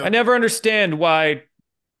 I never understand why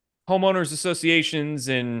homeowners associations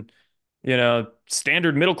and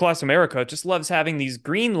standard middle class America just loves having these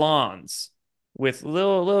green lawns with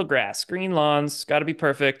little grass. Green lawns, got to be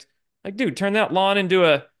perfect. Like, dude, turn that lawn into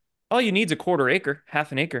a all you need's a quarter acre,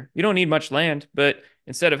 half an acre. You don't need much land, but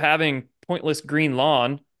instead of having pointless green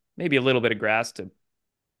lawn, maybe a little bit of grass to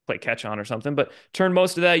play catch on or something, but turn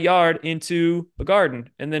most of that yard into a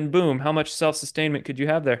garden and then boom, how much self-sustainment could you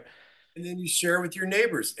have there? and then you share with your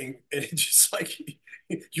neighbors, and it's just like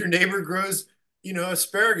your neighbor grows,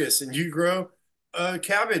 asparagus, and you grow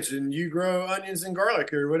cabbage, and you grow onions and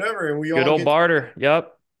garlic or whatever, and we Good all old get barter.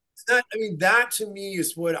 Yep. that. I mean, that to me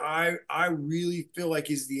is what I really feel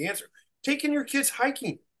like is the answer. Taking your kids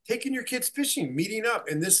hiking, taking your kids fishing, meeting up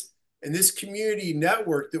in this community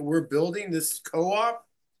network that we're building, this co-op.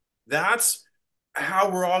 That's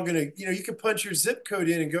how we're all gonna, you can punch your zip code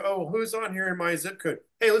in and go, oh, who's on here in my zip code?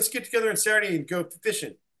 Hey, let's get together on Saturday and go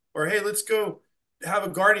fishing. Or hey, let's go have a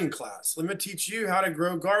gardening class. Let me teach you how to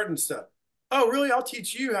grow garden stuff. Oh, really? I'll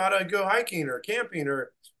teach you how to go hiking or camping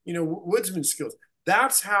or woodsman skills.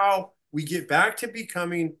 That's how we get back to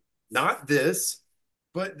becoming not this,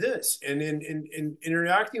 but this, and in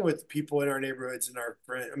interacting with people in our neighborhoods and our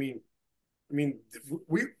friends. I mean,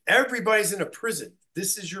 we everybody's in a prison.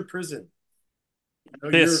 This is your prison.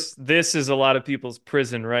 You're This is a lot of people's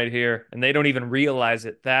prison right here, and they don't even realize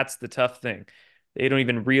it. That's the tough thing. They don't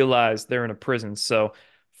even realize they're in a prison. So,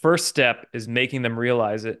 first step is making them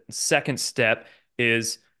realize it. Second step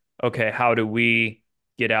is, okay, how do we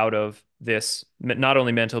get out of this not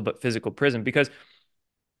only mental but physical prison? Because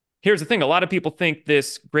here's the thing, a lot of people think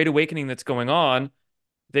this great awakening that's going on,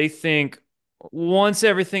 they think once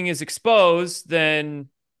everything is exposed, then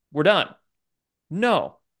we're done.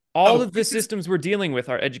 No. All oh, of the systems we're dealing with,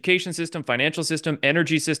 our education system, financial system,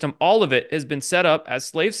 energy system, all of it has been set up as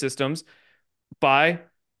slave systems by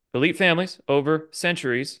elite families over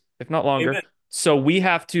centuries, if not longer. amen. So we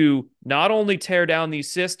have to not only tear down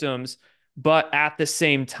these systems, but at the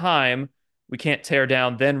same time, we can't tear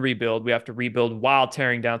down, then rebuild. We have to rebuild while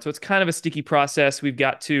tearing down. So it's kind of a sticky process. We've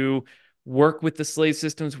got to work with the slave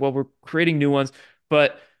systems while we're creating new ones.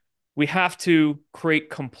 But we have to create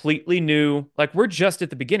completely new, like we're just at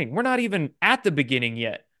the beginning. We're not even at the beginning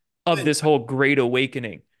yet. of this whole great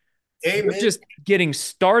awakening. We're Amen. just getting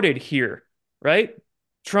started here, right?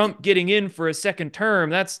 Trump getting in for a second term,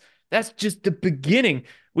 that's just the beginning.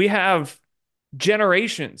 We have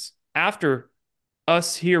generations after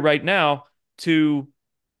us here right now to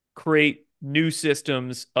create new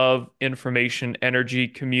systems of information, energy,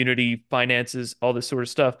 community, finances, all this sort of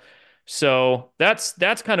stuff. So that's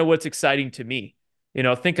kind of what's exciting to me.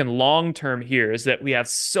 Thinking long term here is that we have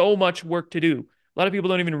so much work to do. A lot of people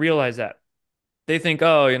don't even realize that. They think,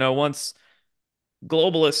 oh, once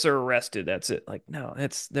globalists are arrested, that's it. Like, no,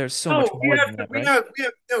 there's so much No, more than that, right?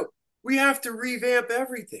 we have to revamp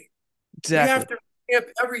everything. We Exactly. have to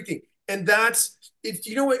revamp everything. And that's if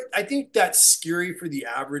you know what I think that's scary for the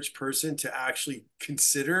average person to actually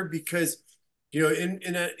consider because in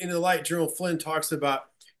the light General Flynn talks about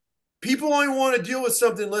people only want to deal with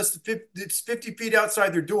something less than 50, it's 50 feet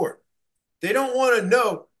outside their door. They don't want to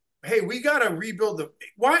know, hey, we got to rebuild the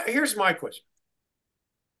why. Here's my question.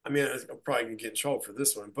 I mean, I'm probably gonna get in trouble for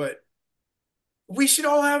this one, but we should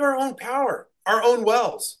all have our own power, our own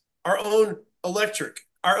wells, our own electric,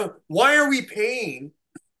 our own. Why are we paying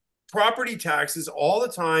property taxes all the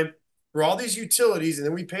time for all these utilities, and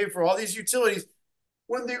then we pay for all these utilities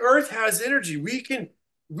when the earth has energy? We can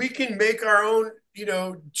make our own,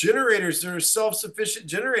 generators that are self-sufficient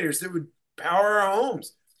generators that would power our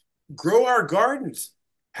homes, grow our gardens,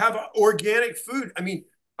 have organic food. I mean,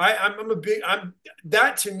 I'm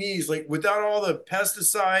that to me is like without all the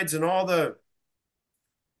pesticides and all the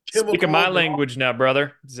Speaking my chemicals and all. language now,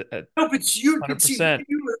 brother. No, but you can see 100%.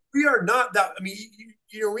 we are not that. I mean,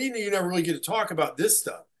 you never really get to talk about this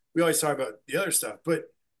stuff. We always talk about the other stuff, but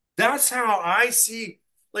that's how I see.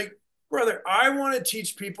 Like, brother, I want to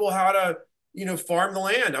teach people how to, farm the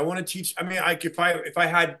land. I want to teach. I mean,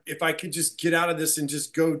 if I could just get out of this and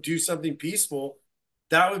just go do something peaceful,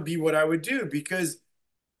 that would be what I would do because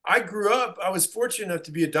I grew up. I was fortunate enough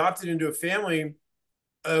to be adopted into a family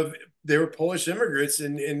of they were Polish immigrants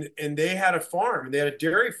and they had a farm and they had a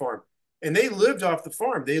dairy farm and they lived off the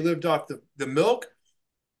farm. They lived off the milk.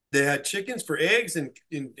 They had chickens for eggs and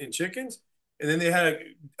chickens, and then they had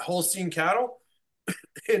Holstein cattle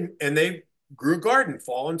and they grew a garden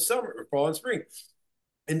fall and summer or fall and spring.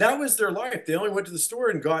 And that was their life. They only went to the store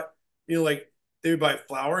and got, like they would buy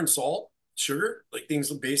flour and salt, sugar, like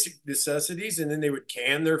things basic necessities, and then they would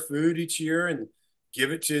can their food each year and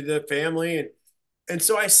give it to the family. And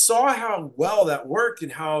so I saw how well that worked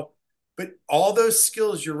and how, but all those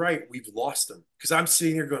skills, you're right, we've lost them. Because I'm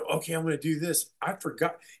sitting here going, okay, I'm going to do this. I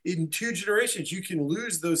forgot. In 2 generations, you can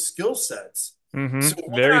lose those skill sets. So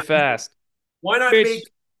Very fast. why not Which, make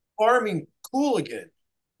farming cool again?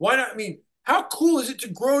 Why not? I mean, how cool is it to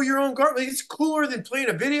grow your own garden? Like, it's cooler than playing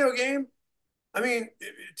a video game. I mean,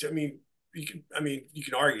 you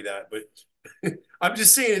can argue that, but I'm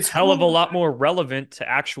just saying it's hell cool. of a lot more relevant to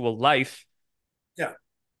actual life. Yeah,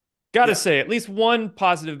 Gotta yeah. say, at least one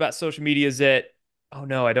positive about social media is that, oh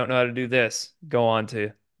no, I don't know how to do this. Go on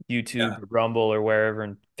to Yeah. YouTube or Rumble or wherever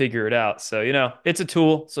and figure it out. So, it's a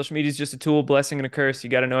tool. Social media is just a tool, blessing and a curse. You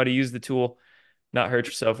got to know how to use the tool, not hurt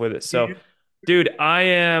yourself with it. So, dude,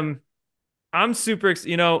 I'm super,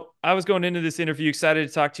 I was going into this interview excited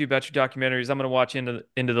to talk to you about your documentaries. I'm going to watch into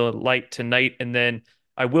the light tonight, and then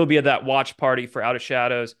I will be at that watch party for Out of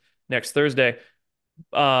Shadows next Thursday,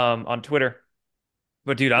 on Twitter.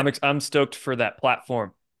 But dude, I'm stoked for that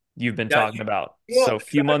platform you've been Yeah, talking about. well, So a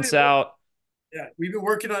few months out. yeah, we've been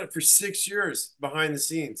working on it for 6 years behind the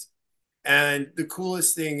scenes, and the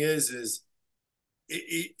coolest thing is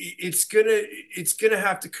it's gonna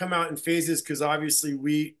have to come out in phases because obviously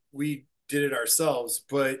we did it ourselves,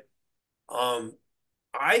 but um,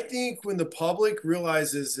 I think when the public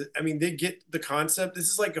realizes, I mean, they get the concept. This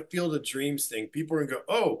is like a Field of Dreams thing. People are gonna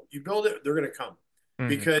go, "Oh, you build it, they're gonna come," Mhm.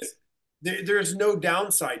 because there's no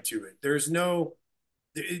downside to it. There's no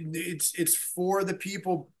it's for the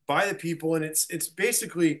people by the people and it's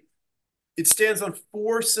basically it stands on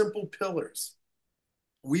four simple pillars.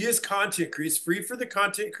 We as content creators, it's free for the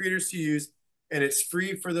content creators to use and it's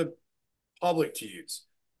free for the public to use.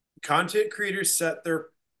 Content creators set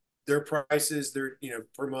their prices, their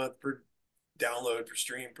per month, per download, per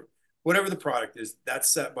stream, per, whatever the product is,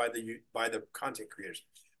 that's set by the content creators.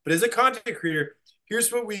 But as a content creator,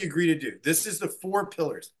 here's what we agree to do. This is the four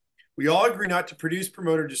pillars. We all agree not to produce,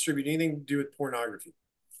 promote, or distribute anything to do with pornography.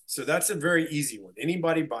 So that's a very easy one.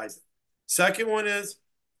 Anybody buys it. Second one is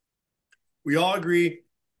we all agree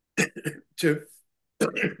to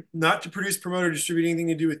not to produce, promote, or distribute anything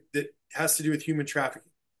to do with that has to do with human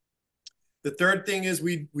trafficking. The third thing is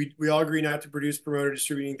we all agree not to produce, promote, or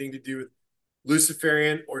distribute anything to do with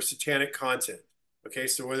Luciferian or satanic content. Okay,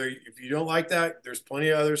 so whether if you don't like that, there's plenty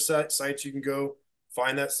of other sites you can go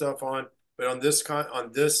find that stuff on. But on this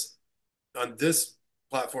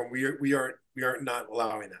platform, we are not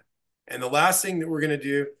allowing that. And the last thing that we're going to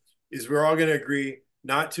do is we're all going to agree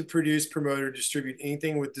not to produce, promote, or distribute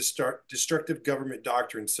anything with destructive government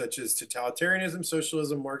doctrines such as totalitarianism,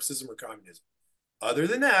 socialism, Marxism, or communism. Other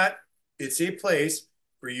than that, it's a place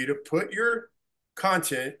for you to put your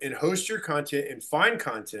content and host your content and find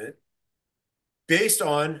content based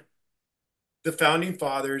on the founding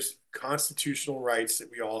fathers' constitutional rights that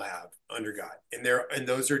we all have under God. And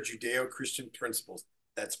those are Judeo-Christian principles.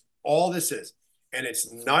 That's all this is. And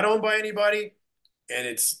it's not owned by anybody, and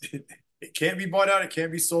it can't be bought out, it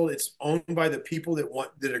can't be sold. It's owned by the people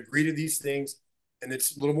that agree to these things. And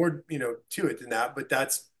it's a little more, to it than that, but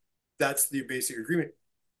that's the basic agreement.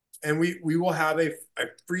 And we will have a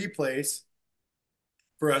free place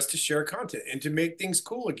for us to share content and to make things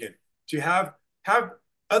cool again, to have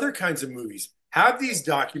other kinds of movies, have these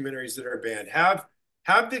documentaries that are banned, have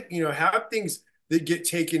things that get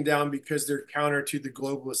taken down because they're counter to the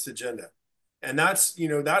globalist agenda. And that's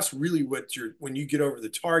really what when you get over the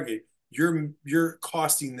target, you're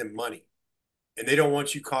costing them money. And they don't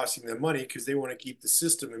want you costing them money because they want to keep the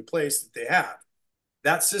system in place that they have.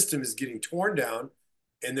 That system is getting torn down,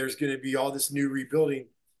 and there's going to be all this new rebuilding.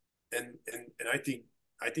 And I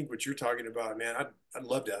think what you're talking about, man, I'd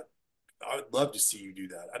love that. I'd love to see you do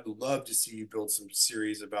that. I'd love to see you build some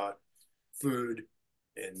series about food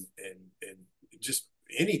and just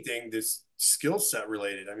anything that's skill set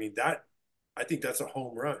related. I mean, I think that's a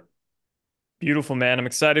home run. Beautiful, man. I'm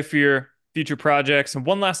excited for your future projects. And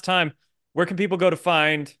one last time, where can people go to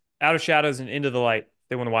find Out of Shadows and Into the Light if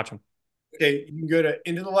they want to watch them? Okay, you can go to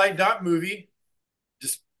intothelight.movie,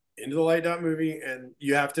 just intothelight.movie, and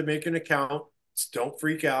you have to make an account. Just don't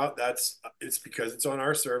freak out. It's because it's on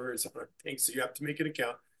our server. It's on our thing, so you have to make an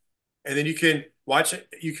account. And then you can watch it.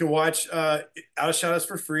 You can watch Out of Shadows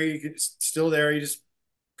for free. It's still there. You just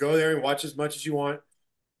go there and watch as much as you want.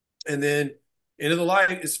 And then Into the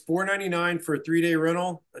Light is $4.99 for a 3-day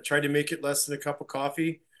rental. I tried to make it less than a cup of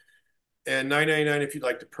coffee, and $9.99 if you'd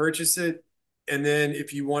like to purchase it. And then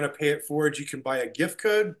if you want to pay it forward, you can buy a gift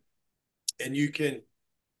code, and you can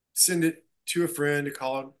send it to a friend,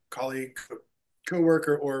 a colleague,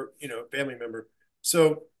 coworker, or family member.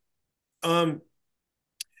 So,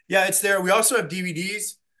 yeah, it's there. We also have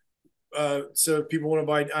DVDs. So if people want to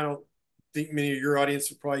buy, I don't think many of your audience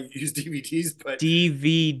would probably use DVDs, but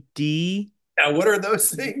DVD? yeah, what are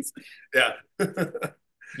those things? Yeah.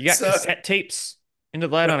 You got So cassette tapes. Into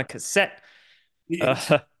the Light on a cassette. yeah,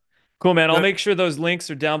 Uh, cool, man. I'll make sure those links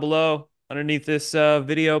are down below underneath this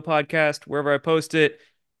video podcast, wherever I post it.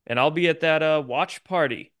 And I'll be at that watch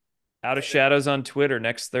party, Out of Shadows on Twitter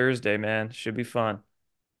next Thursday, man. Should be fun.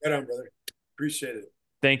 right on, brother. Appreciate it.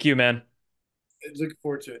 Thank you, man. Looking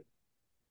forward to it.